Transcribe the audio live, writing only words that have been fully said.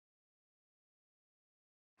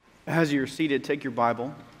As you're seated, take your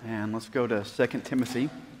Bible and let's go to 2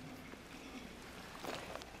 Timothy. We're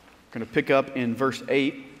going to pick up in verse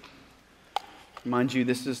 8. Mind you,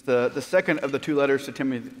 this is the second of the two letters to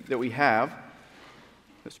Timothy that we have.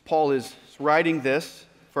 As Paul is writing this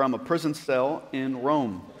from a prison cell in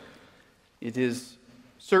Rome. It is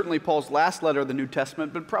certainly Paul's last letter of the New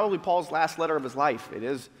Testament, but probably Paul's last letter of his life. It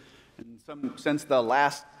is, in some sense, the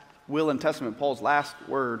last will and testament, Paul's last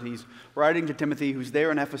word. He's writing to Timothy, who's there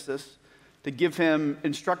in Ephesus, to give him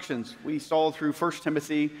instructions. We saw through 1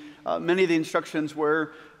 Timothy, many of the instructions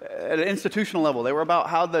were at an institutional level. They were about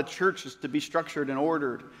how the church is to be structured and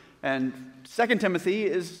ordered. And 2 Timothy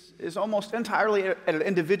is almost entirely at an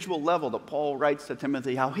individual level that Paul writes to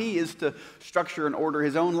Timothy, how he is to structure and order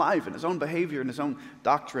his own life and his own behavior and his own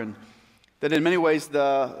doctrine. That in many ways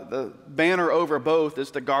the banner over both is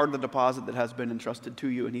to guard the deposit that has been entrusted to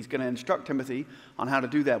you. And he's going to instruct Timothy on how to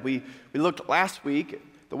do that. We looked last week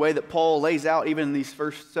the way that Paul lays out, even in these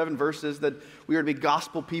first 7 verses, that we are to be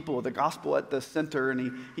gospel people, the gospel at the center.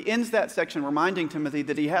 And he ends that section reminding Timothy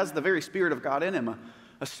that he has the very Spirit of God in him,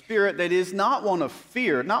 a spirit that is not one of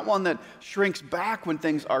fear, not one that shrinks back when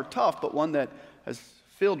things are tough, but one that is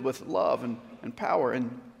filled with love and power and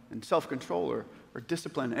self-control or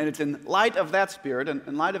discipline. And it's in light of that Spirit, and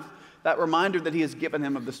in light of that reminder that he has given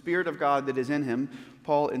him of the Spirit of God that is in him,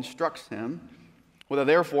 Paul instructs him with a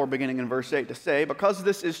therefore beginning in verse 8 to say, because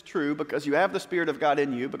this is true, because you have the Spirit of God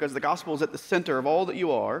in you, because the gospel is at the center of all that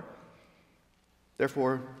you are,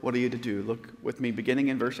 therefore, what are you to do? Look with me beginning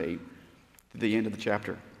in verse 8 to the end of the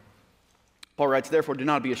chapter. Paul writes, therefore, do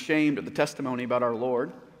not be ashamed of the testimony about our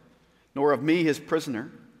Lord, nor of me, his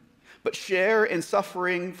prisoner, but share in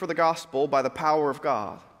suffering for the gospel by the power of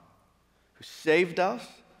God, who saved us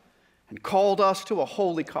and called us to a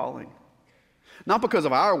holy calling, not because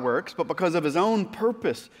of our works, but because of his own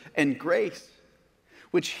purpose and grace,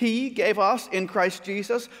 which he gave us in Christ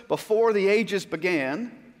Jesus before the ages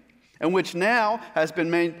began, and which now has been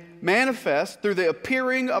made manifest through the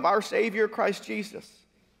appearing of our Savior Christ Jesus,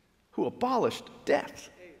 who abolished death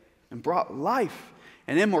and brought life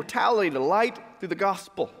and immortality to light through the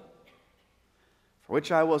gospel, for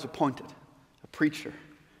which I was appointed a preacher,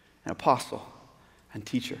 an apostle, and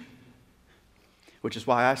teacher, which is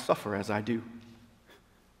why I suffer as I do.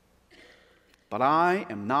 But I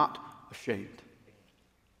am not ashamed,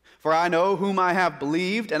 for I know whom I have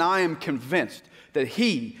believed, and I am convinced that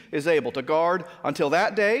he is able to guard until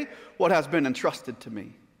that day what has been entrusted to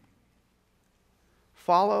me.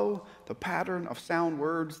 Follow the pattern of sound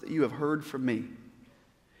words that you have heard from me,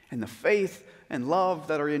 and the faith and love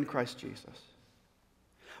that are in Christ Jesus.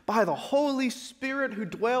 By the Holy Spirit who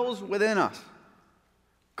dwells within us,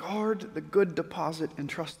 guard the good deposit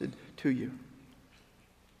entrusted to you.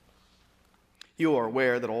 You are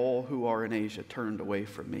aware that all who are in Asia turned away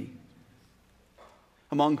from me,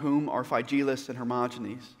 among whom are Phygelus and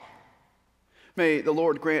Hermogenes. May the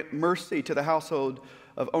Lord grant mercy to the household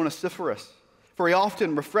of Onesiphorus, for he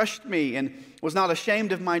often refreshed me and was not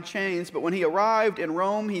ashamed of my chains, but when he arrived in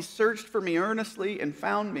Rome, he searched for me earnestly and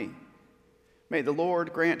found me. May the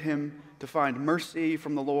Lord grant him to find mercy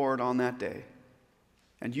from the Lord on that day.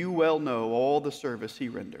 And you well know all the service he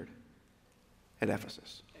rendered at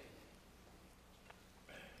Ephesus.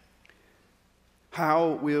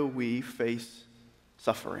 How will we face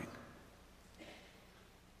suffering?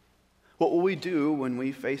 What will we do when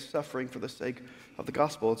we face suffering for the sake of the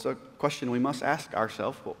gospel? It's a question we must ask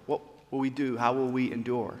ourselves. What will we do? How will we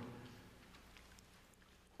endure?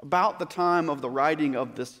 About the time of the writing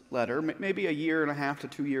of this letter, maybe a year and a half to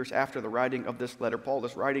 2 years after the writing of this letter, Paul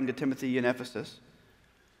is writing to Timothy in Ephesus.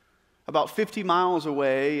 About 50 miles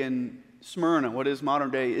away in Smyrna, what is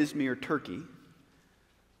modern-day Izmir, Turkey,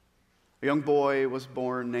 a young boy was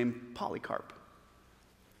born named Polycarp.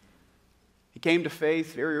 He came to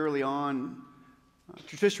faith very early on.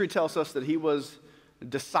 Church history tells us that he was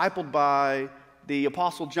discipled by the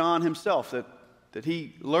Apostle John himself, that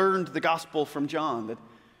he learned the gospel from John, that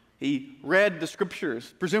he read the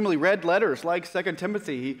scriptures, presumably read letters like 2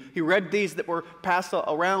 Timothy. He read these that were passed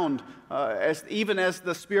around even as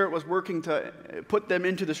the Spirit was working to put them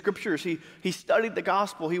into the scriptures. He studied the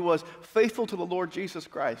gospel. He was faithful to the Lord Jesus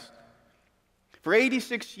Christ. For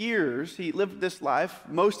 86 years, he lived this life.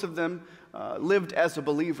 Most of them lived as a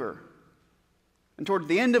believer. And toward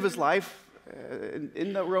the end of his life,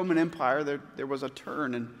 in the Roman Empire, there was a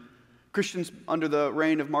turn, and Christians under the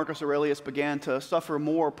reign of Marcus Aurelius began to suffer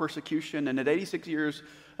more persecution. And at 86 years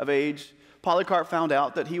of age, Polycarp found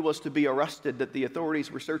out that he was to be arrested, that the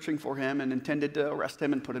authorities were searching for him and intended to arrest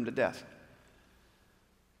him and put him to death.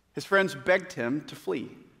 His friends begged him to flee,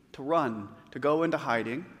 to run, to go into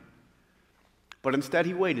hiding. But instead,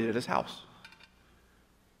 he waited at his house.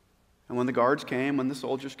 And when the guards came, when the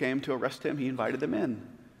soldiers came to arrest him, he invited them in.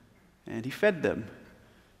 And he fed them.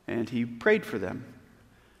 And he prayed for them.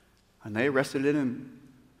 And they arrested him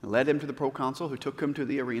and led him to the proconsul, who took him to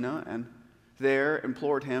the arena and there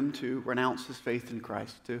implored him to renounce his faith in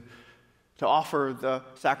Christ, to offer the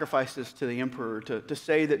sacrifices to the emperor, to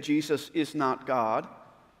say that Jesus is not God.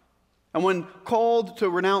 And when called to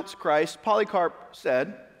renounce Christ, Polycarp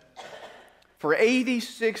said, "For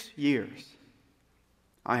 86 years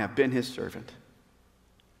I have been his servant,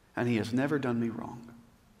 and he has never done me wrong.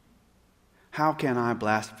 How can I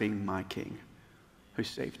blaspheme my king who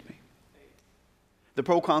saved me?" The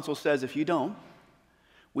proconsul says, "If you don't,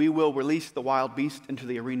 we will release the wild beast into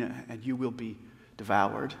the arena and you will be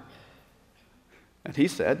devoured." And he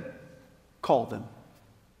said, "Call them."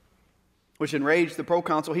 Which enraged the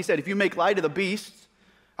proconsul. He said, "If you make light of the beasts,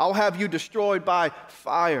 I'll have you destroyed by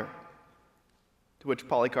fire." To which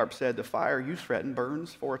Polycarp said, "The fire you threaten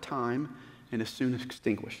burns for a time and is soon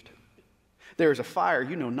extinguished. There is a fire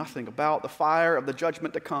you know nothing about, the fire of the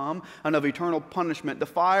judgment to come and of eternal punishment, the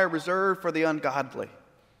fire reserved for the ungodly.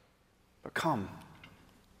 But come,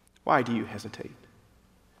 why do you hesitate?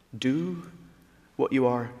 Do what you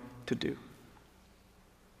are to do."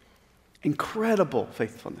 Incredible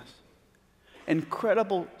faithfulness,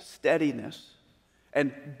 incredible steadiness,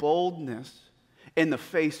 and boldness in the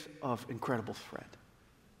face of incredible threat.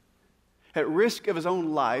 At risk of his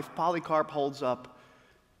own life, Polycarp holds up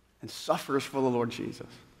and suffers for the Lord Jesus.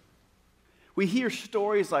 We hear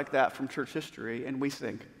stories like that from church history, and we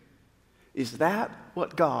think, is that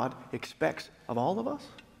what God expects of all of us?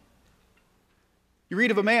 You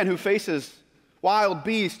read of a man who faces wild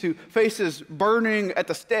beasts, who faces burning at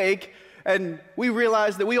the stake, and we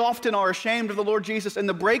realize that we often are ashamed of the Lord Jesus in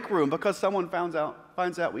the break room because someone finds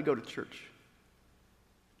out we go to church.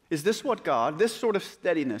 Is this what God, this sort of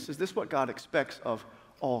steadiness, is this what God expects of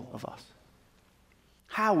all of us?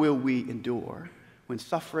 How will we endure when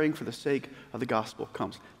suffering for the sake of the gospel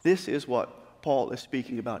comes? This is what Paul is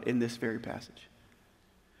speaking about in this very passage.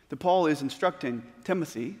 That Paul is instructing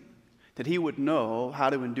Timothy that he would know how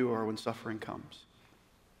to endure when suffering comes.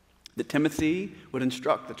 That Timothy would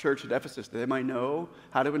instruct the church at Ephesus that they might know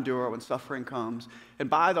how to endure when suffering comes. And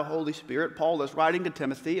by the Holy Spirit, Paul is writing to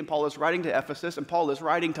Timothy, and Paul is writing to Ephesus, and Paul is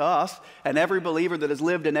writing to us and every believer that has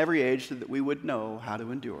lived in every age so that we would know how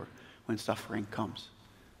to endure when suffering comes.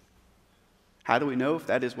 How do we know if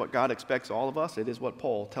that is what God expects of all of us? It is what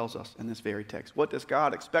Paul tells us in this very text. What does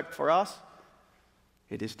God expect for us?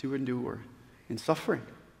 It is to endure in suffering.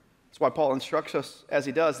 That's why Paul instructs us, as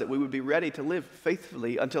he does, that we would be ready to live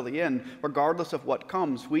faithfully until the end, regardless of what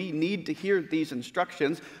comes. We need to hear these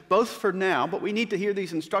instructions, both for now, but we need to hear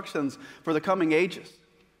these instructions for the coming ages.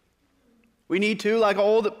 We need to, like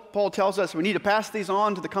all that Paul tells us, we need to pass these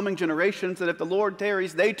on to the coming generations, that if the Lord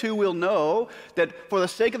tarries, they too will know that for the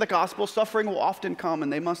sake of the gospel, suffering will often come,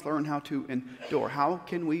 and they must learn how to endure. How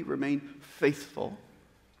can we remain faithful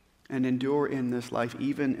and endure in this life,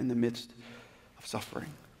 even in the midst of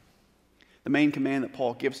suffering? The main command that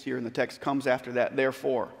Paul gives here in the text comes after that,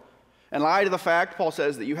 therefore. In light of the fact, Paul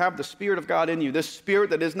says, that you have the Spirit of God in you, this Spirit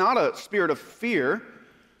that is not a spirit of fear,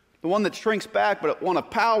 the one that shrinks back, but one of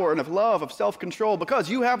power and of love, of self-control. Because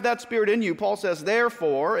you have that Spirit in you, Paul says,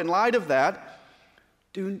 therefore, in light of that,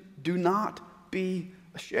 do not be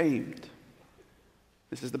ashamed.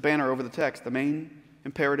 This is the banner over the text. The main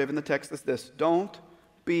imperative in the text is this: don't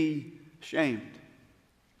be ashamed.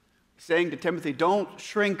 He's saying to Timothy, don't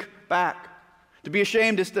shrink back. To be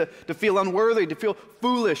ashamed is to feel unworthy, to feel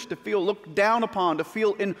foolish, to feel looked down upon, to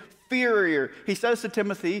feel inferior. He says to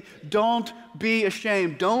Timothy, don't be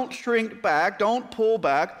ashamed. Don't shrink back. Don't pull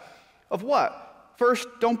back. Of what? First,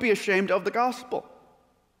 don't be ashamed of the gospel.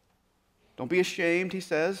 Don't be ashamed, he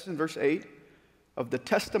says in verse 8, of the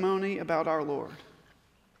testimony about our Lord.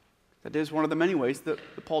 That is one of the many ways that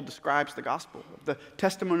Paul describes the gospel, the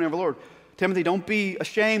testimony of the Lord. Timothy, don't be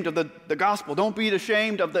ashamed of the gospel. Don't be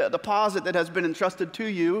ashamed of the deposit that has been entrusted to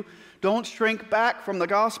you. Don't shrink back from the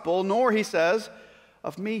gospel, nor, he says,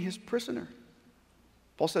 of me, his prisoner.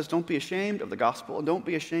 Paul says, don't be ashamed of the gospel, and don't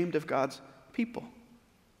be ashamed of God's people.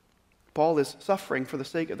 Paul is suffering for the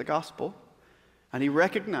sake of the gospel, and he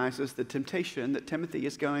recognizes the temptation that Timothy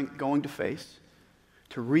is going to face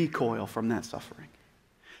to recoil from that suffering,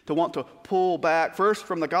 to want to pull back first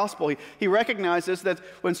from the gospel. He recognizes that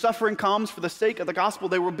when suffering comes for the sake of the gospel,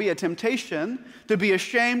 there will be a temptation to be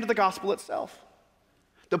ashamed of the gospel itself,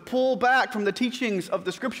 to pull back from the teachings of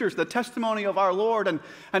the scriptures, the testimony of our Lord, and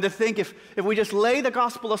to think if we just lay the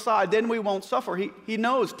gospel aside, then we won't suffer. He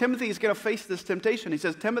knows Timothy is going to face this temptation. He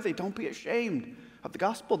says, Timothy, don't be ashamed of the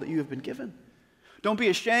gospel that you have been given. Don't be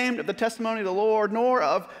ashamed of the testimony of the Lord, nor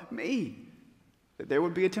of me. That there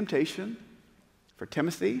would be a temptation for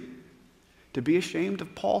Timothy to be ashamed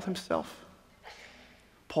of Paul himself.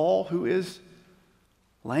 Paul, who is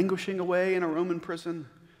languishing away in a Roman prison,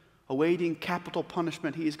 awaiting capital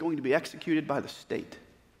punishment. He is going to be executed by the state.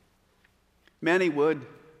 Many would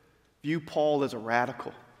view Paul as a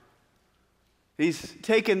radical. He's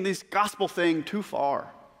taken this gospel thing too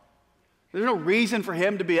far. There's no reason for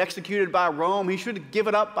him to be executed by Rome. He should give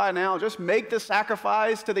it up by now. Just make the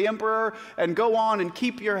sacrifice to the emperor and go on and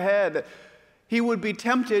keep your head. He would be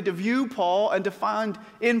tempted to view Paul and to find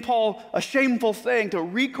in Paul a shameful thing, to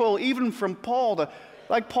recoil even from Paul,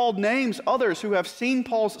 like Paul names others who have seen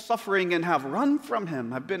Paul's suffering and have run from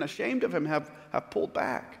him, have been ashamed of him, have pulled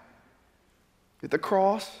back. At the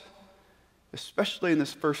cross, especially in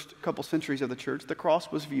this first couple centuries of the church, the cross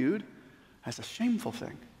was viewed as a shameful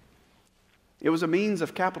thing. It was a means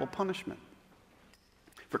of capital punishment.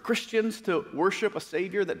 For Christians to worship a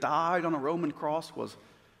Savior that died on a Roman cross was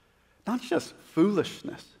not just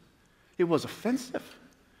foolishness, it was offensive.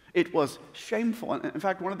 It was shameful. And in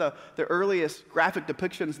fact, one of the earliest graphic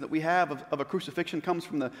depictions that we have of a crucifixion comes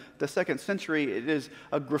from the second century. It is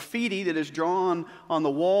a graffiti that is drawn on the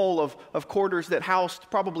wall of quarters that housed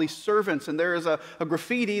probably servants. And there is a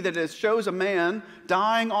graffiti that shows a man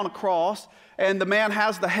dying on a cross, and the man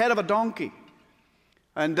has the head of a donkey.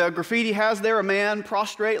 And the graffiti has there a man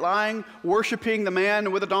prostrate, lying, worshiping the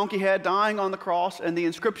man with a donkey head, dying on the cross. And the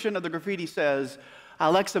inscription of the graffiti says,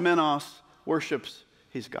 Alexamenos worships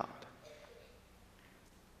his God.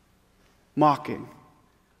 Mocking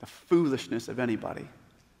the foolishness of anybody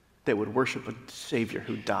that would worship a Savior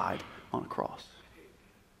who died on a cross.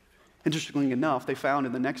 Interestingly enough, they found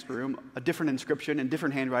in the next room a different inscription in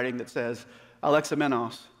different handwriting that says,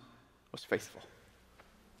 Alexamenos was faithful.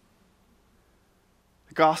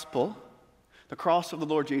 The gospel, the cross of the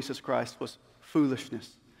Lord Jesus Christ, was foolishness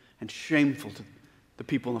and shameful to the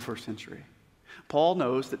people in the first century. Paul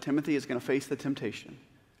knows that Timothy is going to face the temptation,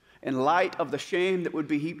 in light of the shame that would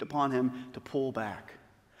be heaped upon him, to pull back,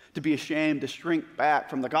 to be ashamed, to shrink back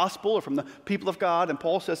from the gospel or from the people of God. And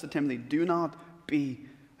Paul says to Timothy, do not be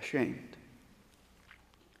ashamed.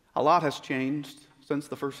 A lot has changed since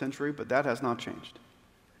the first century, but that has not changed.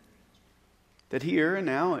 That here and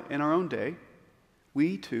now, in our own day,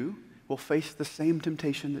 we too will face the same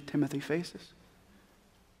temptation that Timothy faces.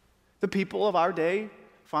 The people of our day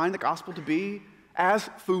find the gospel to be as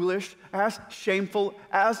foolish, as shameful,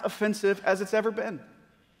 as offensive as it's ever been.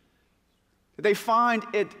 They find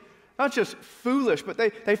it not just foolish, but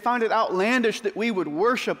they find it outlandish that we would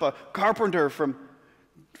worship a carpenter from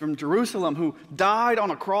Jerusalem who died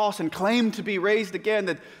on a cross and claimed to be raised again.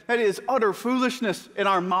 That is utter foolishness in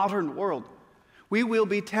our modern world. We will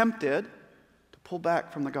be tempted to pull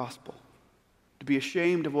back from the gospel, to be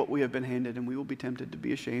ashamed of what we have been handed, and we will be tempted to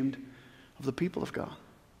be ashamed of the people of God,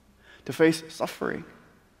 to face suffering,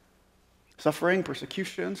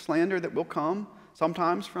 persecution, slander that will come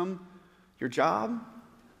sometimes from your job,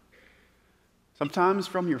 sometimes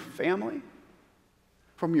from your family,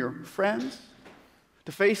 from your friends,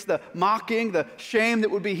 to face the mocking, the shame that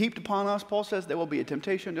would be heaped upon us. Paul says there will be a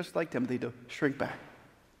temptation, just like Timothy, to shrink back,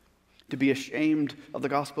 to be ashamed of the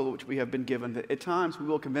gospel which we have been given. That at times we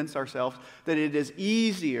will convince ourselves that it is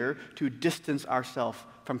easier to distance ourselves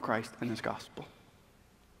from Christ and his gospel.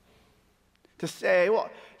 To say, well,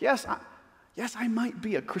 yes, I might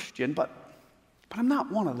be a Christian, but I'm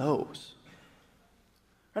not one of those.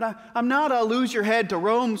 Right? I'm not a lose your head to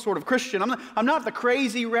Rome sort of Christian. I'm not the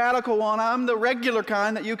crazy radical one. I'm the regular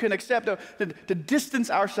kind that you can accept to distance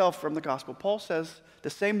ourselves from the gospel. Paul says the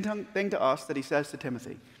same thing to us that he says to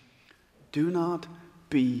Timothy. Do not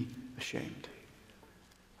be ashamed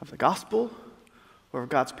of the gospel or of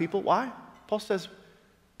God's people. Why? Paul says,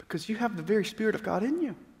 because you have the very Spirit of God in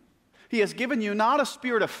you. He has given you not a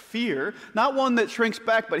spirit of fear, not one that shrinks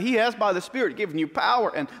back, but he has by the Spirit given you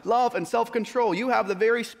power and love and self-control. You have the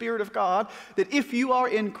very Spirit of God that if you are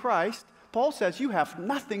in Christ, Paul says you have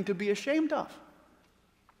nothing to be ashamed of.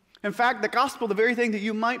 In fact, the gospel, the very thing that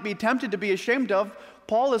you might be tempted to be ashamed of,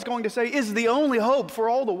 Paul is going to say is the only hope for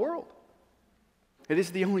all the world. It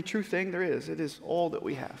is the only true thing there is. It is all that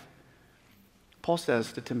we have. Paul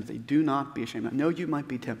says to Timothy, do not be ashamed. I know you might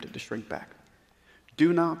be tempted to shrink back.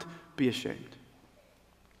 Do not be ashamed.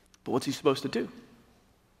 But what's he supposed to do?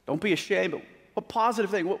 Don't be ashamed. But what positive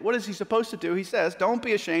thing? What is he supposed to do? He says, don't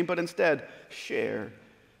be ashamed, but instead share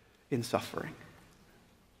in suffering.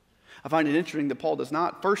 I find it interesting that Paul does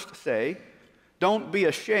not first say, don't be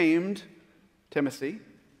ashamed, Timothy,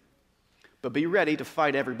 but be ready to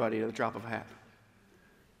fight everybody at the drop of a hat.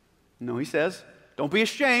 No, he says, Don't be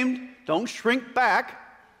ashamed. Don't shrink back.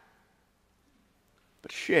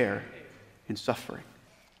 But share in suffering.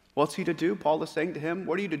 What's he to do? Paul is saying to him,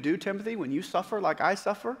 what are you to do, Timothy, when you suffer like I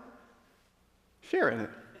suffer? Share in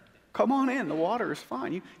it. Come on in. The water is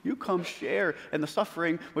fine. You come share in the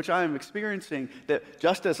suffering which I am experiencing. That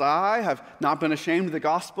just as I have not been ashamed of the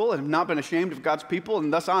gospel and have not been ashamed of God's people,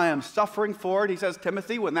 and thus I am suffering for it, he says,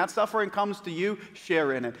 Timothy, when that suffering comes to you,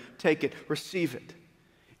 share in it. Take it. Receive it.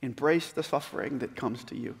 Embrace the suffering that comes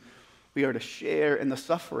to you. We are to share in the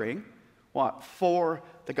suffering, what? For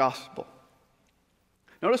the gospel.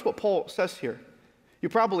 Notice what Paul says here. You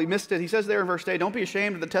probably missed it. He says there in verse 8, don't be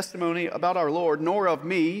ashamed of the testimony about our Lord, nor of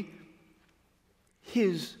me,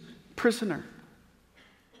 his prisoner.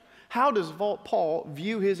 How does Paul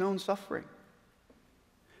view his own suffering?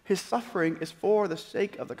 His suffering is for the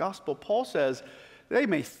sake of the gospel. Paul says, they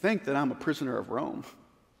may think that I'm a prisoner of Rome.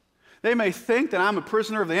 They may think that I'm a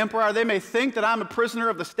prisoner of the empire. They may think that I'm a prisoner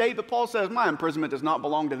of the state. But Paul says, my imprisonment does not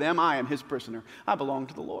belong to them. I am his prisoner. I belong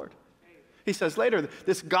to the Lord. He says later,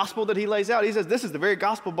 this gospel that he lays out, he says, this is the very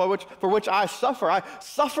gospel for which I suffer. I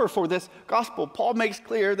suffer for this gospel. Paul makes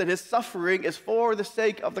clear that his suffering is for the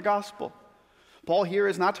sake of the gospel. Paul here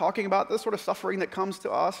is not talking about the sort of suffering that comes to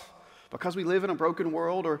us because we live in a broken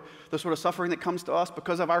world, or the sort of suffering that comes to us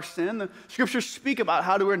because of our sin. The scriptures speak about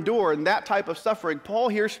how to endure and that type of suffering. Paul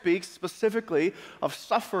here speaks specifically of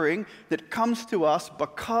suffering that comes to us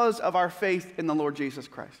because of our faith in the Lord Jesus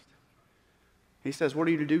Christ. He says, what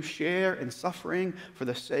are you to do? Share in suffering for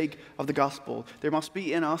the sake of the gospel. There must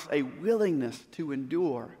be in us a willingness to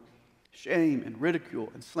endure shame and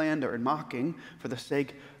ridicule and slander and mocking for the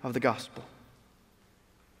sake of the gospel.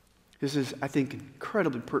 This is, I think,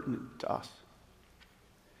 incredibly pertinent to us.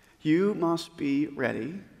 You must be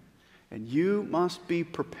ready and you must be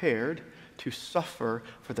prepared to suffer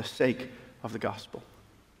for the sake of the gospel.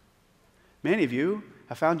 Many of you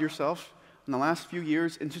have found yourself in the last few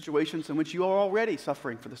years in situations in which you are already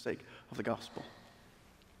suffering for the sake of the gospel.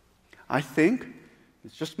 I think,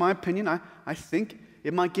 it's just my opinion, I think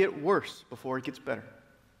it might get worse before it gets better.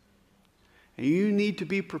 And you need to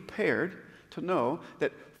be prepared to know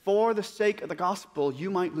that for the sake of the gospel, you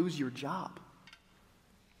might lose your job.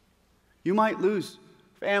 You might lose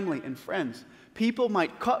family and friends. People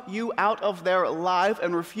might cut you out of their life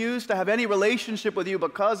and refuse to have any relationship with you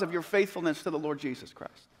because of your faithfulness to the Lord Jesus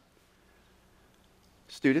Christ.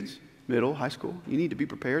 Students, middle, high school, you need to be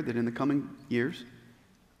prepared that in the coming years,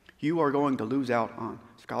 you are going to lose out on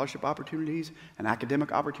scholarship opportunities and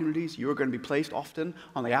academic opportunities. You are going to be placed often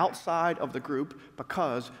on the outside of the group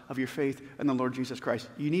because of your faith in the Lord Jesus Christ.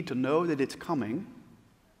 You need to know that it's coming,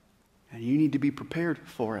 and you need to be prepared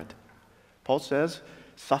for it. Paul says,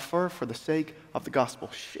 suffer for the sake of the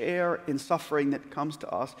gospel. Share in suffering that comes to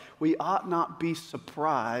us. We ought not be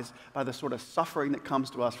surprised by the sort of suffering that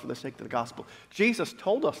comes to us for the sake of the gospel. Jesus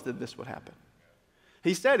told us that this would happen.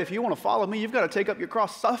 He said, if you want to follow me, you've got to take up your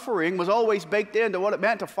cross. Suffering was always baked into what it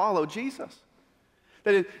meant to follow Jesus.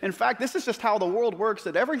 That in fact, this is just how the world works,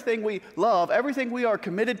 that everything we love, everything we are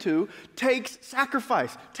committed to, takes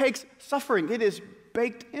sacrifice, takes suffering. It is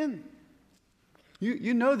baked in.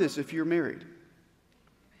 You know this if you're married.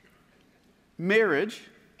 Marriage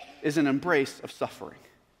is an embrace of suffering.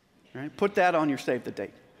 Right? Put that on your save the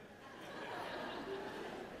date.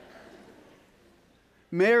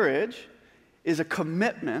 Marriage is a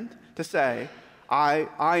commitment to say, I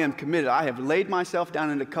am committed. I have laid myself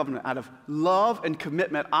down in a covenant out of love and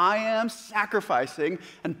commitment. I am sacrificing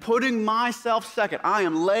and putting myself second. I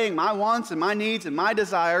am laying my wants and my needs and my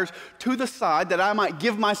desires to the side that I might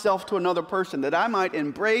give myself to another person, that I might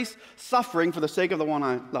embrace suffering for the sake of the one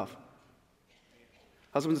I love.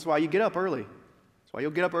 Husbands, that's why you get up early. That's why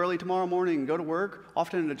you'll get up early tomorrow morning and go to work,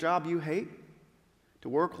 often in a job you hate, to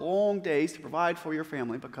work long days to provide for your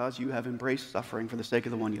family because you have embraced suffering for the sake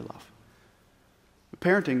of the one you love.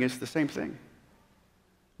 Parenting is the same thing.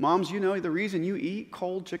 Moms, you know the reason you eat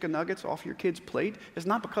cold chicken nuggets off your kid's plate is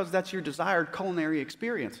not because that's your desired culinary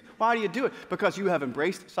experience. Why do you do it? Because you have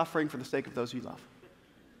embraced suffering for the sake of those you love.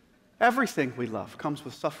 Everything we love comes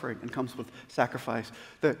with suffering and comes with sacrifice.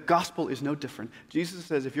 The gospel is no different. Jesus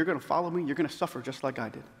says, if you're going to follow me, you're going to suffer just like I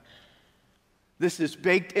did. This is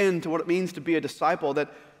baked into what it means to be a disciple, that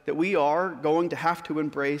we are going to have to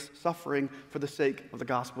embrace suffering for the sake of the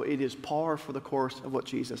gospel. It is par for the course of what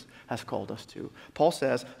Jesus has called us to. Paul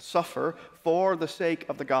says, suffer for the sake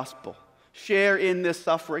of the gospel. Share in this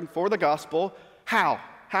suffering for the gospel. How?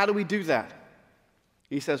 How do we do that?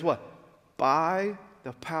 He says what? By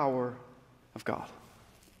the power of God.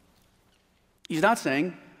 He's not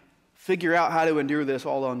saying, figure out how to endure this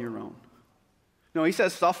all on your own. No, he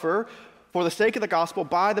says, suffer for the sake of the gospel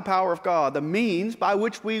by the power of God. The means by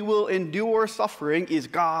which we will endure suffering is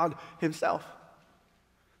God himself.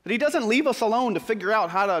 That he doesn't leave us alone to figure out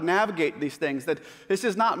how to navigate these things. That this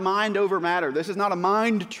is not mind over matter. This is not a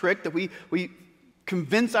mind trick that we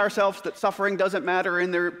convince ourselves that suffering doesn't matter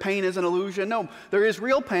and their pain is an illusion. No, there is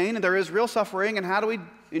real pain and there is real suffering. And how do we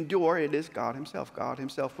endure? It is God himself. God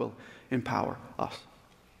himself will empower us.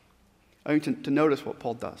 I need to notice what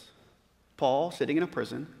Paul does. Paul, sitting in a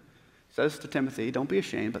prison, says to Timothy, don't be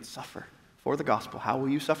ashamed, but suffer for the gospel. How will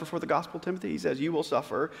you suffer for the gospel, Timothy? He says, you will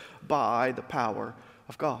suffer by the power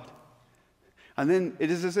of God. And then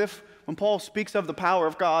it is as if when Paul speaks of the power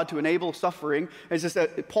of God to enable suffering, it's just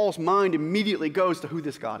that Paul's mind immediately goes to who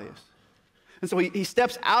this God is. And so he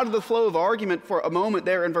steps out of the flow of argument for a moment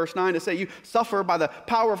there in verse 9 to say, you suffer by the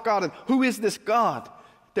power of God. And who is this God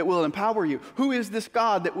that will empower you? Who is this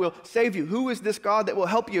God that will save you? Who is this God that will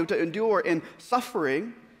help you to endure in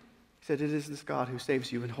suffering? He said, it is this God who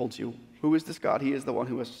saves you and holds you. Who is this God? He is the one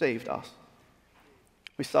who has saved us.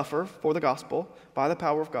 We suffer for the gospel by the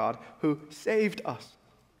power of God who saved us.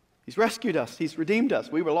 He's rescued us. He's redeemed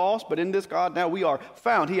us. We were lost, but in this God now we are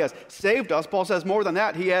found. He has saved us. Paul says more than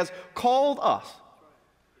that. He has called us.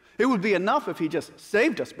 It would be enough if he just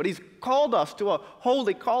saved us, but he's called us to a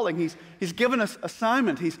holy calling. He's given us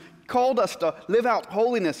assignment. He's called us to live out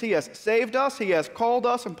holiness. He has saved us. He has called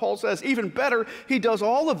us. And Paul says, even better, he does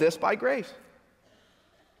all of this by grace.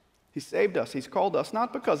 He saved us. He's called us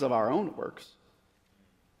not because of our own works,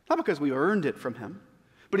 not because we earned it from him,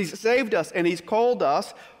 but he's saved us and he's called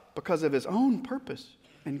us because of his own purpose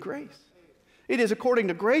and grace. It is according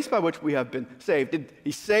to grace by which we have been saved.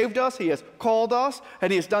 He saved us, he has called us,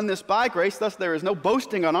 and he has done this by grace. Thus, there is no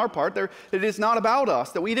boasting on our part. It is not about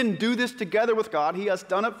us, that we didn't do this together with God. He has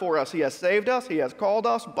done it for us. He has saved us, he has called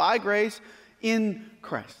us by grace in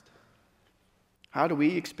Christ. How do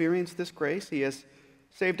we experience this grace? He has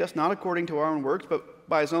saved us not according to our own works, but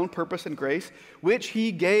by his own purpose and grace, which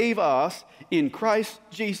he gave us in Christ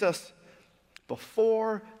Jesus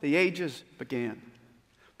before the ages began.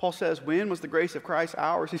 Paul says, when was the grace of Christ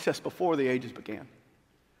ours? He says, before the ages began.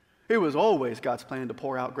 It was always God's plan to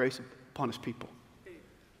pour out grace upon his people.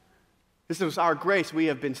 This was our grace. We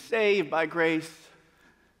have been saved by grace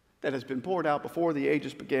that has been poured out before the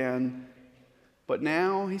ages began, but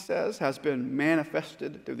now, he says, has been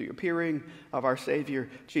manifested through the appearing of our Savior,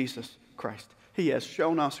 Jesus Christ. He has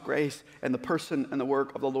shown us grace in the person and the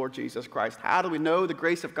work of the Lord Jesus Christ. How do we know the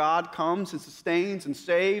grace of God comes and sustains and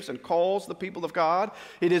saves and calls the people of God?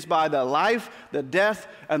 It is by the life, the death,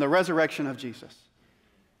 and the resurrection of Jesus.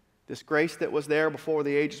 This grace that was there before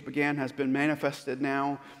the ages began has been manifested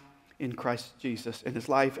now in Christ Jesus, in his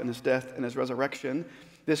life and his death and his resurrection.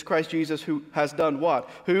 This Christ Jesus who has done what?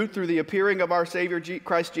 Who, through the appearing of our Savior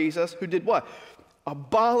Christ Jesus, who did what?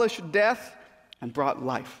 Abolished death and brought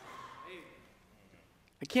life.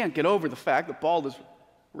 I can't get over the fact that Paul is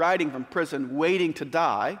writing from prison, waiting to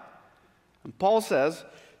die. And Paul says,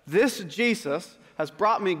 this Jesus has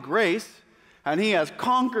brought me grace, and he has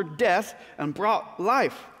conquered death and brought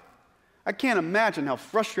life. I can't imagine how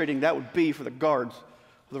frustrating that would be for the guards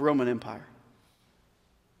of the Roman Empire.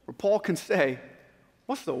 Where Paul can say,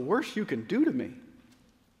 what's the worst you can do to me?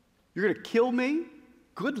 You're going to kill me?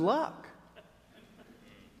 Good luck.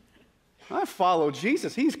 I follow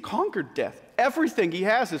Jesus. He's conquered death. Everything he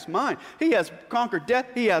has is mine. He has conquered death.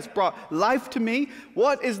 He has brought life to me.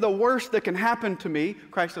 What is the worst that can happen to me?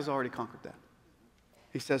 Christ has already conquered that.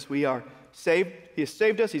 He says we are saved. He has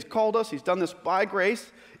saved us. He's called us. He's done this by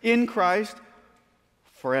grace in Christ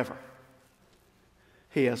forever.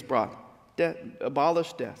 He has brought death,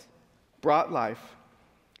 abolished death, brought life,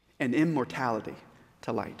 and immortality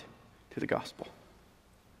to light, to the gospel.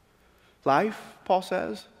 Life, Paul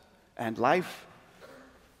says, and life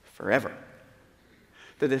forever.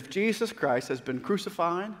 That if Jesus Christ has been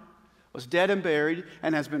crucified, was dead and buried,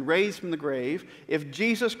 and has been raised from the grave, if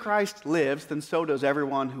Jesus Christ lives, then so does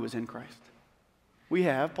everyone who is in Christ. We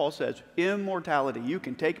have, Paul says, immortality. You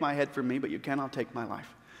can take my head from me, but you cannot take my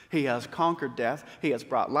life. He has conquered death. He has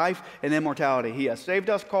brought life and immortality. He has saved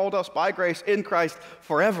us, called us by grace in Christ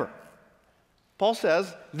forever. Paul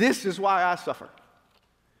says, this is why I suffer.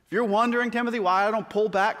 If you're wondering, Timothy, why I don't pull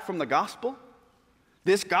back from the gospel,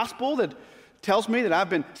 this gospel that tells me that I've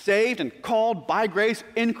been saved and called by grace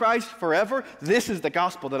in Christ forever, this is the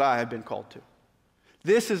gospel that I have been called to.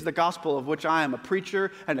 This is the gospel of which I am a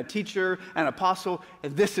preacher and a teacher and apostle,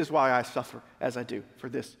 and this is why I suffer as I do for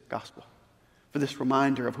this gospel, for this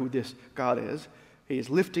reminder of who this God is. He is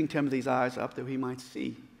lifting Timothy's eyes up that he might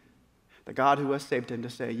see the God who has saved him, to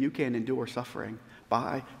say, you can endure suffering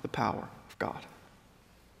by the power of God.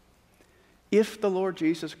 If the Lord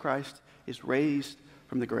Jesus Christ is raised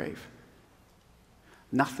from the grave.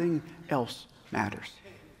 Nothing else matters.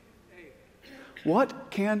 What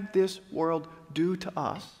can this world do to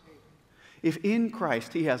us if in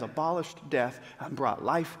Christ he has abolished death and brought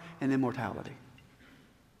life and immortality?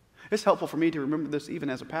 It's helpful for me to remember this even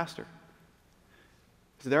as a pastor.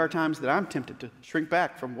 Because there are times that I'm tempted to shrink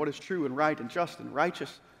back from what is true and right and just and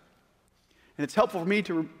righteous. And it's helpful for me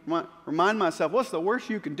to remind myself, what's the worst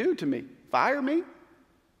you can do to me? Fire me?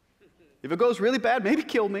 If it goes really bad, maybe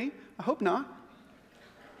kill me. I hope not.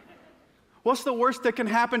 What's the worst that can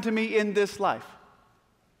happen to me in this life?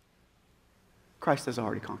 Christ has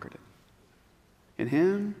already conquered it. In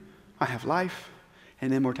him, I have life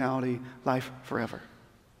and immortality, life forever.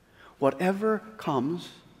 Whatever comes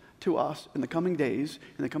to us in the coming days,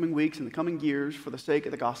 in the coming weeks, in the coming years for the sake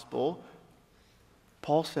of the gospel,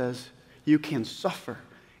 Paul says you can suffer.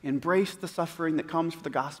 Embrace the suffering that comes for the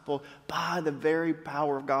gospel by the very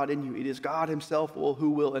power of God in you. It is God himself who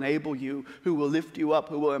will enable you, who will lift you up,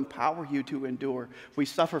 who will empower you to endure. We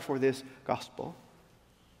suffer for this gospel.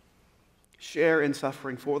 Share in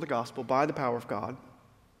suffering for the gospel by the power of God.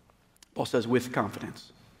 Paul says, with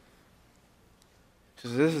confidence. He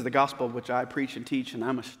says, this is the gospel which I preach and teach, and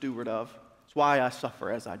I'm a steward of. It's why I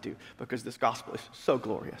suffer as I do, because this gospel is so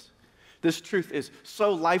glorious. This truth is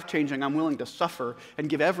so life-changing, I'm willing to suffer and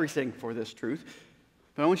give everything for this truth.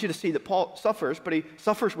 But I want you to see that Paul suffers, but he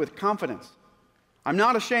suffers with confidence. I'm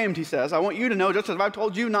not ashamed, he says. I want you to know, just as I've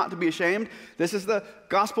told you not to be ashamed, this is the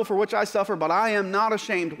gospel for which I suffer, but I am not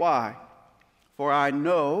ashamed. Why? For I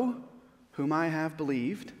know whom I have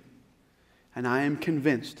believed, and I am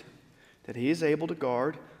convinced that he is able to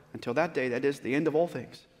guard until that day, that is the end of all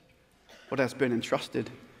things, what has been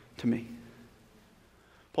entrusted to me.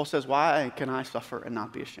 Paul says, why can I suffer and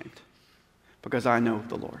not be ashamed? Because I know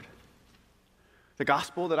the Lord. The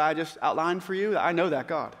gospel that I just outlined for you, I know that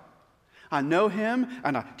God. I know him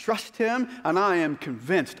and I trust him, and I am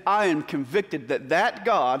convinced, I am convicted that that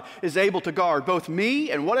God is able to guard both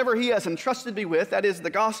me and whatever he has entrusted me with, that is the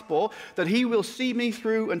gospel, that he will see me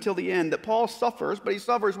through until the end. That Paul suffers, but he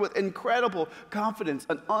suffers with incredible confidence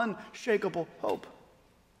and unshakable hope.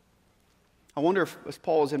 I wonder if, as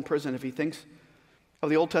Paul is in prison, if he thinks of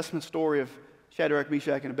the Old Testament story of Shadrach,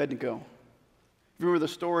 Meshach, and Abednego. Remember the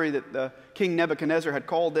story that King Nebuchadnezzar had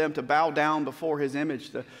called them to bow down before his image,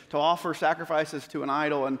 to offer sacrifices to an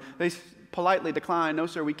idol, and they politely declined. No,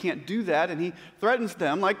 sir, we can't do that. And he threatens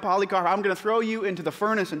them, like Polycarp, I'm going to throw you into the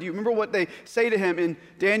furnace. And do you remember what they say to him in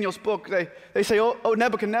Daniel's book? They say, oh,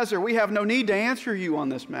 Nebuchadnezzar, we have no need to answer you on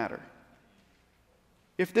this matter.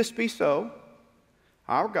 If this be so,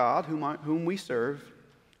 our God, whom we serve,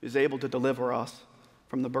 is able to deliver us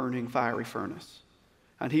from the burning fiery furnace,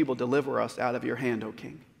 and he will deliver us out of your hand, O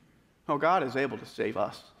king. Oh, God is able to save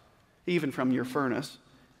us, even from your furnace.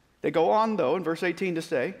 They go on, though, in verse 18 to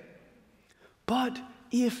say, but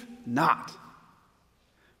if not,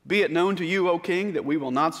 be it known to you, O king, that we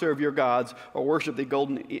will not serve your gods or worship the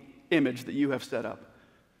golden image that you have set up.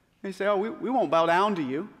 They say, oh, we won't bow down to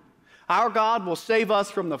you. Our God will save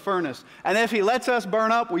us from the furnace. And if he lets us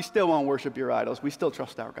burn up, we still won't worship your idols. We still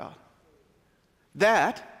trust our God.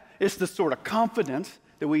 That is the sort of confidence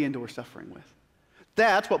that we endure suffering with.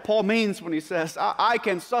 That's what Paul means when he says, I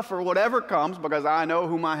can suffer whatever comes because I know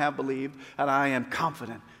whom I have believed, and I am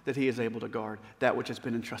confident that he is able to guard that which has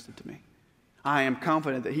been entrusted to me. I am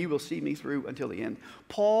confident that he will see me through until the end.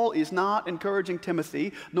 Paul is not encouraging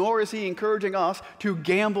Timothy, nor is he encouraging us to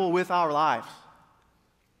gamble with our lives.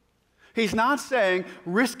 He's not saying,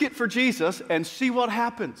 risk it for Jesus and see what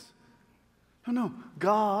happens. No.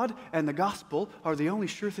 God and the gospel are the only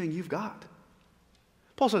sure thing you've got.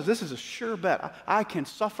 Paul says this is a sure bet. I can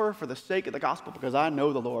suffer for the sake of the gospel because I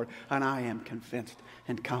know the Lord, and I am convinced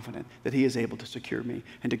and confident that he is able to secure me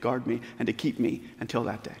and to guard me and to keep me until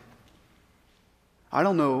that day. I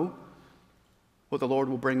don't know what the Lord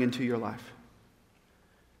will bring into your life.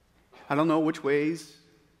 I don't know which ways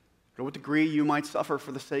or what degree you might suffer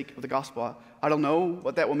for the sake of the gospel. I don't know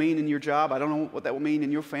what that will mean in your job. I don't know what that will mean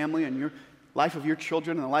in your family and your life of your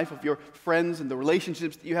children and the life of your friends and the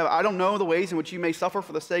relationships that you have. I don't know the ways in which you may suffer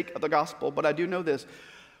for the sake of the gospel, but I do know this.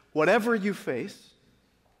 Whatever you face,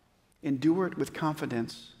 endure it with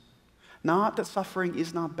confidence. Not that suffering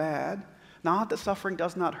is not bad, not that suffering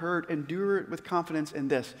does not hurt. Endure it with confidence in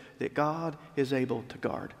this, that God is able to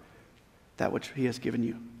guard that which he has given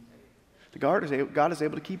you. God is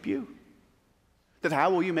able to keep you. That how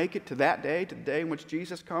will you make it to that day, to the day in which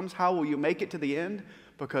Jesus comes? How will you make it to the end?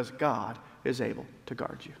 Because God is able to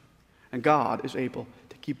guard you. And God is able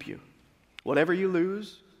to keep you. Whatever you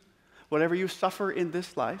lose, whatever you suffer in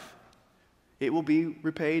this life, it will be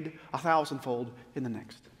repaid 1,000-fold in the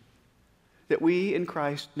next. that we in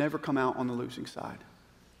Christ never come out on the losing side.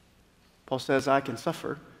 Paul says, I can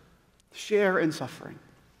suffer, share in suffering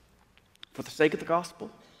for the sake of the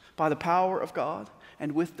gospel, by the power of God,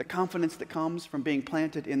 and with the confidence that comes from being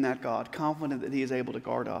planted in that God, confident that he is able to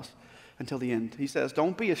guard us until the end. He says,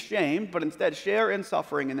 don't be ashamed, but instead share in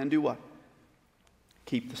suffering, and then do what?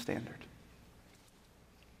 Keep the standard.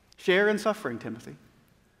 Share in suffering, Timothy.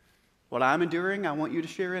 What I'm enduring, I want you to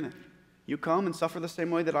share in it. You come and suffer the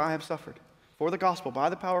same way that I have suffered for the gospel, by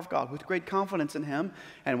the power of God, with great confidence in him.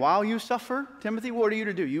 And while you suffer, Timothy, what are you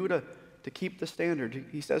to do? You are to keep the standard.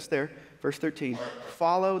 He says there, verse 13,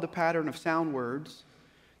 follow the pattern of sound words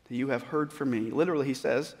that you have heard from me. Literally, he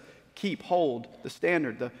says, keep, hold the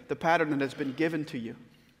standard, the pattern that has been given to you.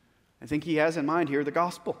 I think he has in mind here the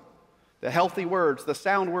gospel, the healthy words, the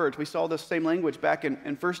sound words. We saw this same language back in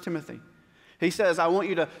 1 Timothy. He says, I want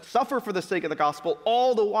you to suffer for the sake of the gospel,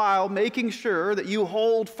 all the while making sure that you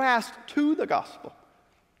hold fast to the gospel.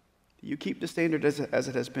 You keep the standard as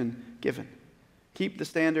it has been given. Keep the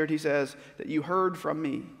standard, he says, that you heard from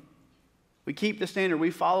me. We keep the standard.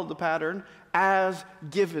 We follow the pattern as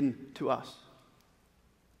given to us.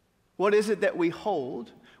 What is it that we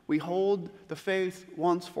hold? We hold the faith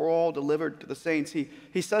once for all delivered to the saints.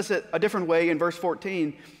 He says it a different way in verse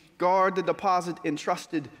 14. Guard the deposit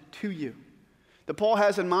entrusted to you. That Paul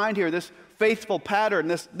has in mind here, this faithful pattern,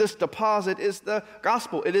 this deposit is the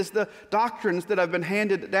gospel. It is the doctrines that have been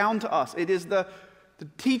handed down to us. It is the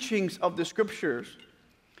teachings of the scriptures.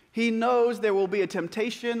 He knows there will be a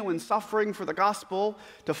temptation when suffering for the gospel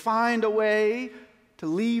to find a way to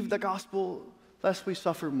leave the gospel lest we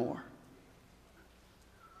suffer more.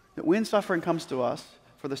 That when suffering comes to us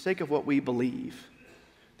for the sake of what we believe,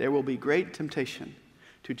 there will be great temptation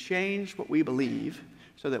to change what we believe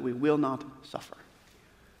so that we will not suffer.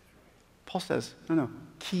 Paul says, no,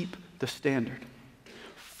 keep the standard.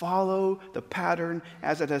 Follow the pattern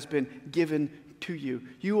as it has been given to you.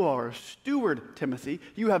 You are a steward, Timothy.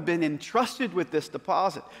 You have been entrusted with this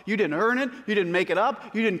deposit. You didn't earn it. You didn't make it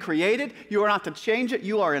up. You didn't create it. You are not to change it.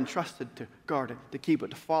 You are entrusted to guard it, to keep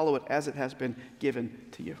it, to follow it as it has been given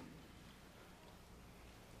to you.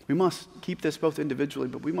 We must keep this both individually,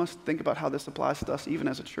 but we must think about how this applies to us even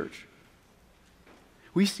as a church.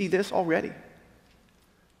 We see this already,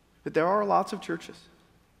 that there are lots of churches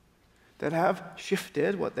that have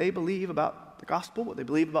shifted what they believe about the gospel, what they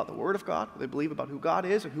believe about the Word of God, what they believe about who God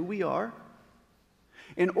is and who we are,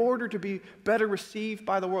 in order to be better received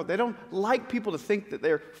by the world. They don't like people to think that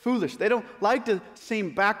they're foolish. They don't like to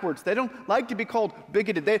seem backwards. They don't like to be called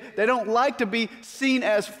bigoted. They don't like to be seen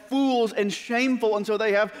as fools and shameful, and so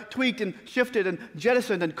they have tweaked and shifted and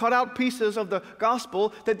jettisoned and cut out pieces of the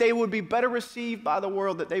gospel that they would be better received by the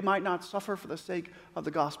world, that they might not suffer for the sake of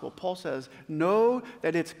the gospel. Paul says, know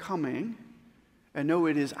that it's coming, and know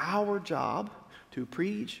it is our job to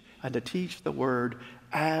preach and to teach the word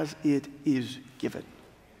as it is given.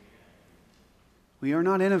 We are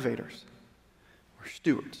not innovators. We're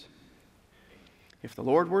stewards. If the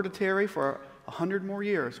Lord were to tarry for 100 more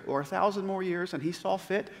years or 1,000 more years, and he saw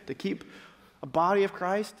fit to keep a body of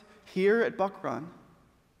Christ here at Buck Run,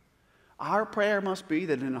 our prayer must be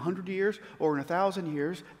that in 100 years or in 1,000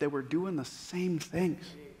 years that we're doing the same things,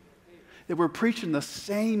 that we're preaching the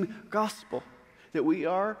same gospel, that we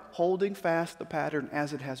are holding fast the pattern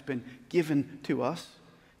as it has been given to us.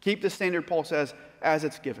 Keep the standard, Paul says, as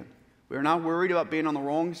it's given. We are not worried about being on the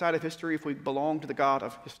wrong side of history if we belong to the God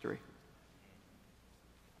of history.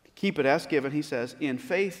 Keep it as given, he says, in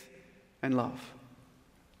faith and love.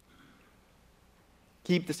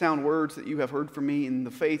 Keep the sound words that you have heard from me in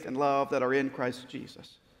the faith and love that are in Christ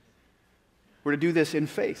Jesus. We're to do this in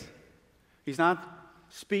faith. He's not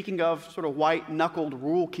speaking of sort of white-knuckled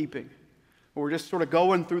rule keeping. We're just sort of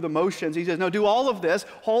going through the motions. He says, no, do all of this,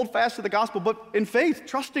 hold fast to the gospel, but in faith,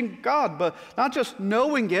 trusting God, but not just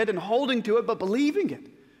knowing it and holding to it, but believing it,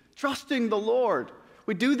 trusting the Lord.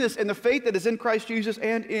 We do this in the faith that is in Christ Jesus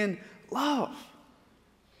and in love.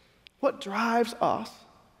 What drives us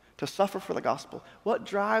to suffer for the gospel? What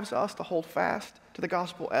drives us to hold fast to the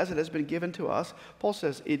gospel as it has been given to us? Paul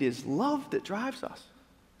says it is love that drives us.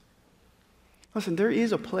 Listen, there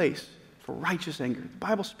is a place for righteous anger. The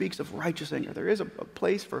Bible speaks of righteous anger. There is a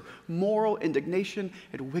place for moral indignation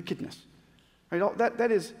and wickedness. Right?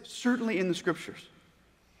 That is certainly in the scriptures.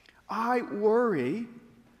 I worry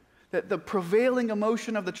that the prevailing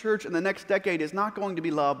emotion of the church in the next decade is not going to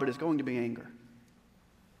be love, but is going to be anger.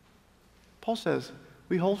 Paul says,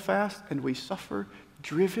 we hold fast and we suffer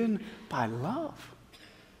driven by love.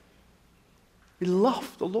 We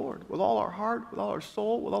love the Lord with all our heart, with all our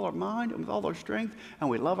soul, with all our mind, and with all our strength, and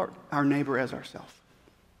we love our neighbor as ourselves.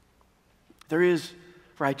 There is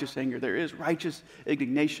righteous anger. There is righteous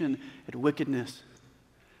indignation at wickedness.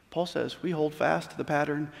 Paul says we hold fast to the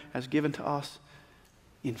pattern as given to us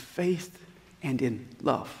in faith and in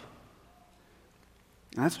love.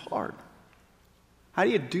 And that's hard. How do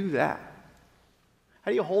you do that?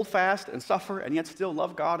 How do you hold fast and suffer and yet still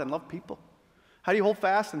love God and love people? How do you hold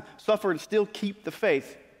fast and suffer and still keep the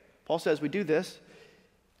faith? Paul says we do this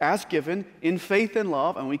as given in faith and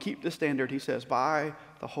love, and we keep the standard, he says, by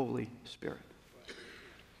the Holy Spirit.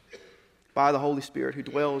 By the Holy Spirit who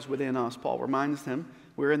dwells within us. Paul reminds them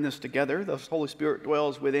we're in this together. The Holy Spirit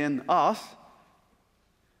dwells within us.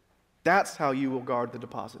 That's how you will guard the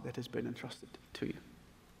deposit that has been entrusted to you.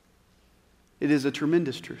 It is a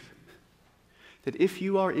tremendous truth that if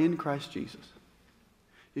you are in Christ Jesus,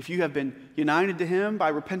 if you have been united to him by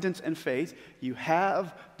repentance and faith, you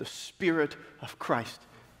have the Spirit of Christ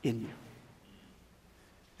in you.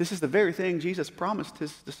 This is the very thing Jesus promised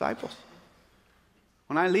his disciples.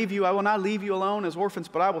 When I leave you, I will not leave you alone as orphans,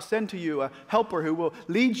 but I will send to you a helper who will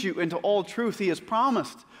lead you into all truth. He has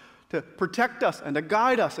promised to protect us and to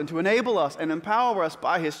guide us and to enable us and empower us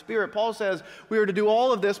by his Spirit. Paul says we are to do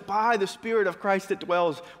all of this by the Spirit of Christ that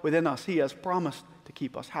dwells within us. He has promised to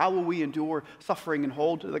keep us. How will we endure suffering and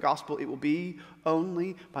hold to the gospel? It will be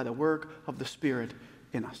only by the work of the Spirit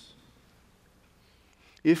in us.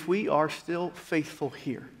 If we are still faithful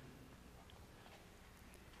here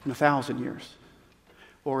in 1,000 years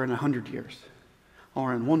or in 100 years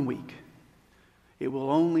or in 1 week, it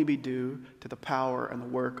will only be due to the power and the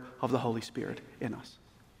work of the Holy Spirit in us.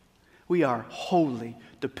 We are wholly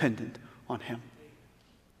dependent on him.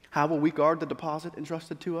 How will we guard the deposit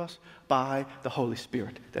entrusted to us? By the Holy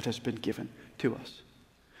Spirit that has been given to us.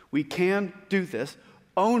 We can do this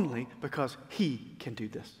only because he can do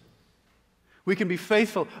this. We can be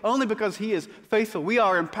faithful only because he is faithful. We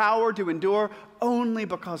are empowered to endure only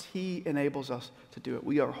because he enables us to do it.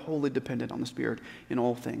 We are wholly dependent on the Spirit in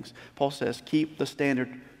all things. Paul says, keep the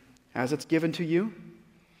standard as it's given to you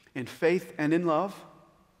in faith and in love,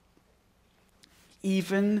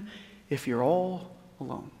 even if you're all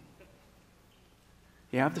alone.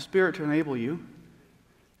 You have the Spirit to enable you,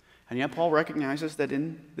 and yet Paul recognizes that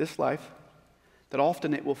in this life, that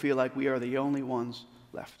often it will feel like we are the only ones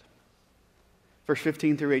left. Verse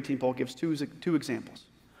 15 through 18, Paul gives two examples.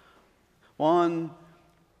 One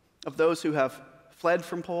of those who have fled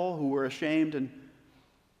from Paul, who were ashamed and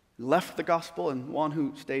left the gospel, and one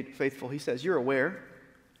who stayed faithful. He says, you're aware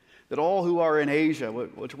that all who are in Asia,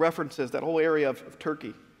 which references that whole area of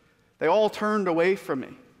Turkey, they all turned away from me.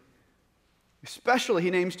 Especially, he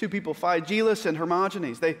names two people, Phygelus and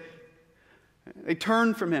Hermogenes. They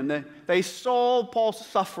turned from him. They saw Paul's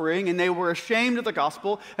suffering, and they were ashamed of the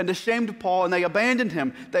gospel and ashamed of Paul, and they abandoned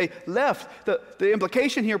him. They left. The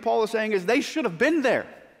implication here, Paul is saying, is they should have been there.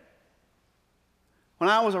 When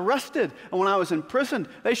I was arrested and when I was imprisoned,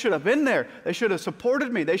 they should have been there. They should have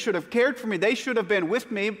supported me. They should have cared for me. They should have been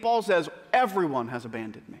with me. Paul says, everyone has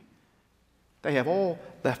abandoned me. They have all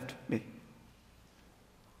left me.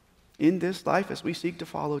 In this life, as we seek to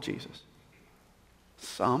follow Jesus,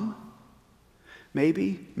 some,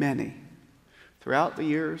 maybe many, throughout the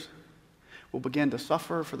years, will begin to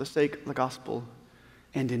suffer for the sake of the gospel,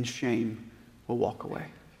 and in shame will walk away.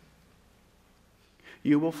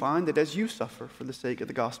 You will find that as you suffer for the sake of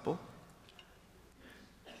the gospel,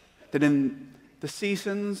 that in the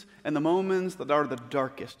seasons and the moments that are the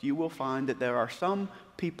darkest, you will find that there are some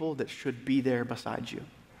people that should be there beside you,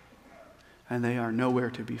 and they are nowhere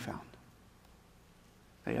to be found.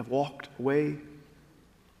 They have walked away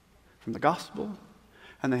from the gospel,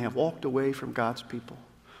 and they have walked away from God's people.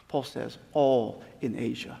 Paul says, all in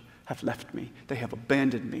Asia have left me. They have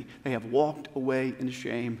abandoned me. They have walked away in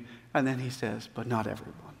shame. And then he says, but not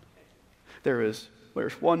everyone. There's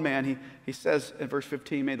one man, he says in verse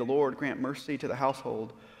 15, may the Lord grant mercy to the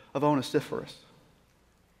household of Onesiphorus.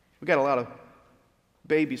 We've got a lot of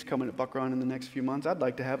babies coming at Buck Run in the next few months. I'd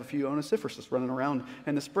like to have a few Onesiphorus running around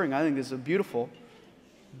in the spring. I think this is a beautiful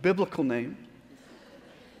biblical name.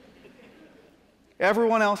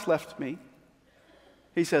 Everyone else left me.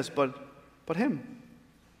 He says, but him.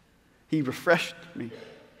 He refreshed me.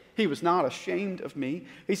 He was not ashamed of me.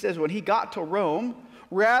 He says when he got to Rome,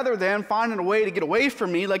 rather than finding a way to get away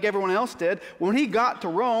from me like everyone else did, when he got to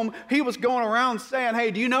Rome, he was going around saying,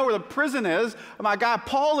 hey, do you know where the prison is? My guy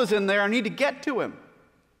Paul is in there. I need to get to him.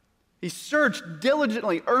 He searched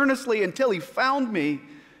diligently, earnestly until he found me.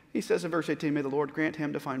 He says in verse 18, may the Lord grant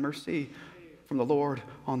him to find mercy from the Lord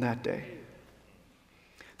on that day.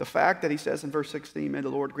 The fact that he says in verse 16, may the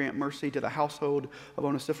Lord grant mercy to the household of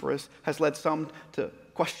Onesiphorus, has led some to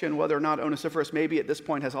question whether or not Onesiphorus maybe at this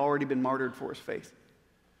point has already been martyred for his faith.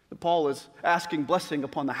 That Paul is asking blessing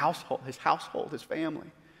upon the household, his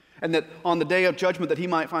family. And that on the day of judgment that he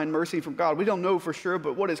might find mercy from God. We don't know for sure,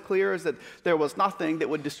 but what is clear is that there was nothing that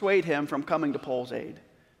would dissuade him from coming to Paul's aid.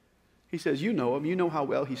 He says, you know him. You know how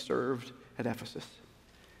well he served at Ephesus.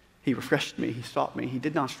 He refreshed me. He sought me. He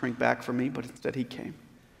did not shrink back from me, but instead he came.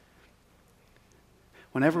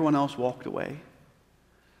 When everyone else walked away,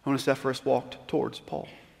 Onesiphorus walked towards Paul.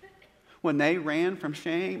 When they ran from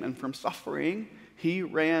shame and from suffering, he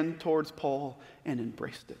ran towards Paul and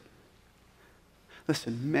embraced it.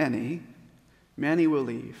 Listen, many will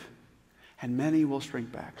leave, and many will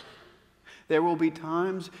shrink back. There will be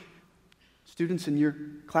times, students, in your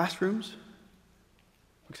classrooms,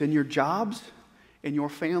 in your jobs, in your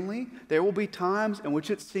family, there will be times in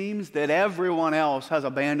which it seems that everyone else has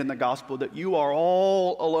abandoned the gospel, that you are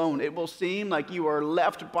all alone. It will seem like you are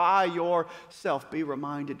left by yourself. Be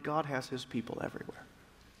reminded, God has his people everywhere.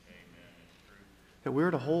 That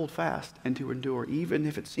we're to hold fast and to endure, even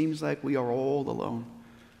if it seems like we are all alone.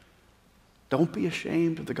 Don't be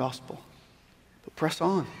ashamed of the gospel, but press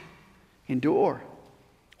on, endure,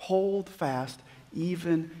 hold fast,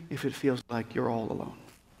 even if it feels like you're all alone.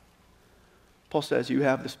 Paul says you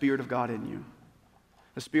have the Spirit of God in you,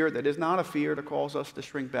 a spirit that is not a fear to cause us to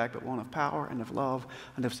shrink back, but one of power and of love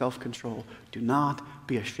and of self-control. Do not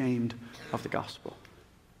be ashamed of the gospel,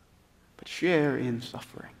 but share in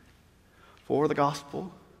suffering for the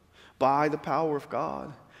gospel, by the power of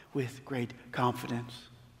God, with great confidence.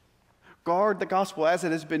 Guard the gospel as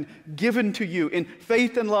it has been given to you in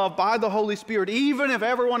faith and love by the Holy Spirit. Even if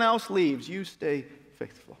everyone else leaves, you stay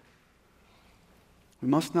faithful. We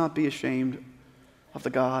must not be ashamed of the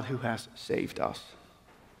God who has saved us,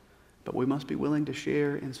 but we must be willing to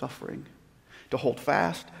share in suffering, to hold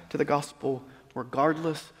fast to the gospel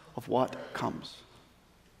regardless of what comes,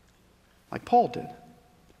 like Paul did.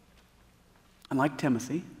 And like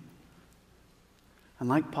Timothy, and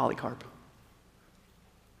like Polycarp,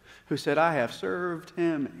 who said, I have served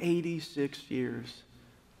him 86 years,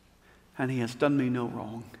 and he has done me no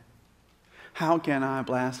wrong. How can I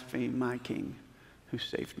blaspheme my king who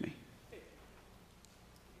saved me?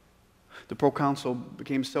 The proconsul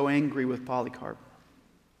became so angry with Polycarp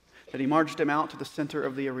that he marched him out to the center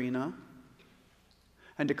of the arena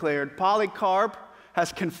and declared, Polycarp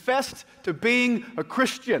has confessed to being a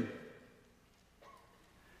Christian.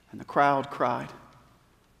 And the crowd cried,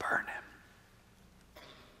 burn him.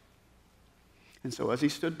 And so as he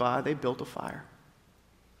stood by, they built a fire.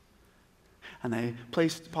 And they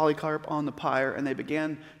placed Polycarp on the pyre, and they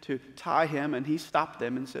began to tie him, and he stopped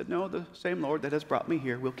them and said, no, the same Lord that has brought me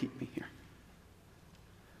here will keep me here.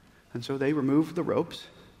 And so they removed the ropes.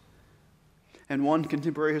 And one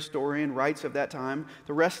contemporary historian writes of that time,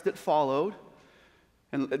 the rest followed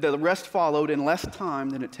in less time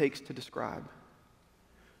than it takes to describe.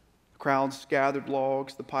 Crowds gathered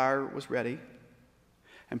logs, the pyre was ready,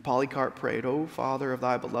 and Polycarp prayed, O Father of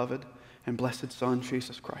thy beloved and blessed Son,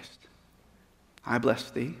 Jesus Christ, I bless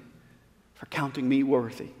thee for counting me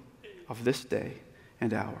worthy of this day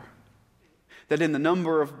and hour, that in the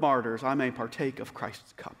number of martyrs I may partake of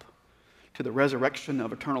Christ's cup, to the resurrection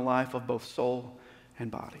of eternal life of both soul and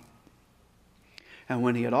body. And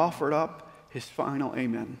when he had offered up his final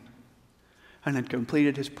amen and had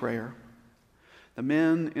completed his prayer, the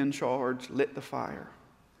men in charge lit the fire,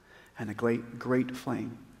 and a great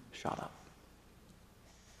flame shot up.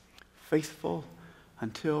 Faithful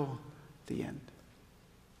until the end.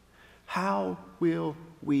 How will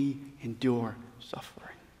we endure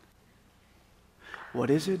suffering? What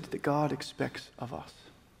is it that God expects of us?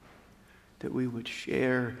 That we would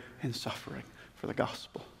share in suffering for the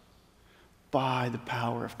gospel by the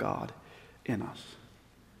power of God in us.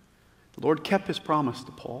 The Lord kept his promise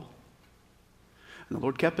to Paul. And the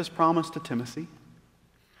Lord kept his promise to Timothy.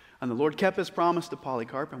 And the Lord kept his promise to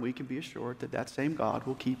Polycarp, and we can be assured that that same God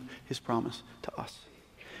will keep his promise to us.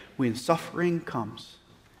 When suffering comes,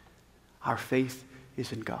 our faith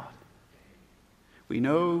is in God. We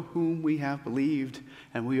know whom we have believed,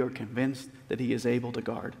 and we are convinced that he is able to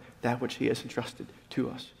guard that which he has entrusted to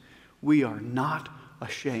us. We are not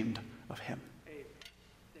ashamed of him,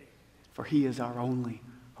 for he is our only